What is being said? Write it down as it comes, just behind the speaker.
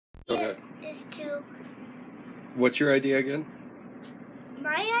Okay. Is to. What's your idea again?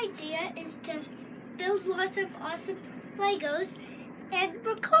 My idea is to build lots of awesome Legos and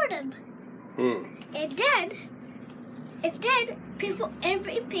record them. And then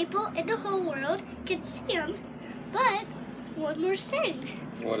every people in the whole world can see them. But one more thing.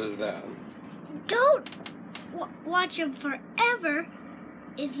 What is that? Don't watch them forever.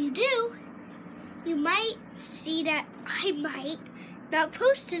 If you do, you might see that I might not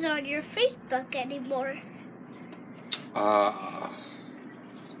post it on your Facebook anymore.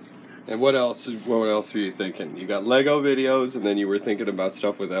 And what else? What else were you thinking? You got Lego videos, and then you were thinking about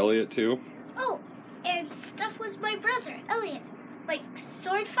stuff with Elliot too. Oh, and stuff with my brother Elliot, like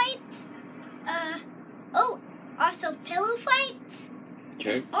sword fights. Also pillow fights.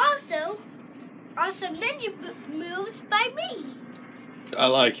 Okay. Also ninja moves by me. I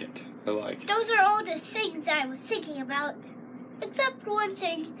like it. Those are all the things I was thinking about, except one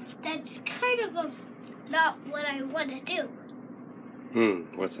thing that's kind of not what I want to do.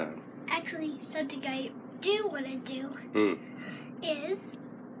 What's that? Actually, something I do want to do is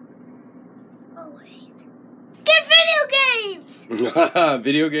always get video games!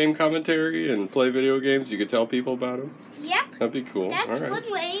 Video game commentary and play video games. You could tell people about them. Yep. That'd be cool. That's all right.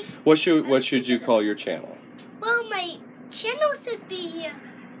 one way. What should you call your channel? Well, my channel should be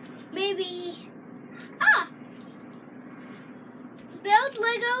maybe build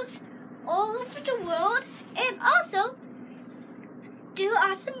Legos all over the world, and also do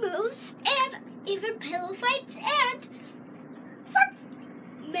awesome moves, and even pillow fights, and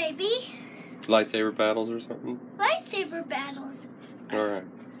maybe Lightsaber battles or something? lightsaber battles. All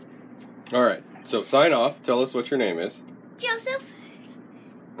right. So sign off. Tell us what your name is. Joseph.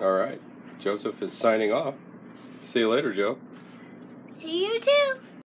 All right. Joseph is signing off. See you later, Joe. See you too.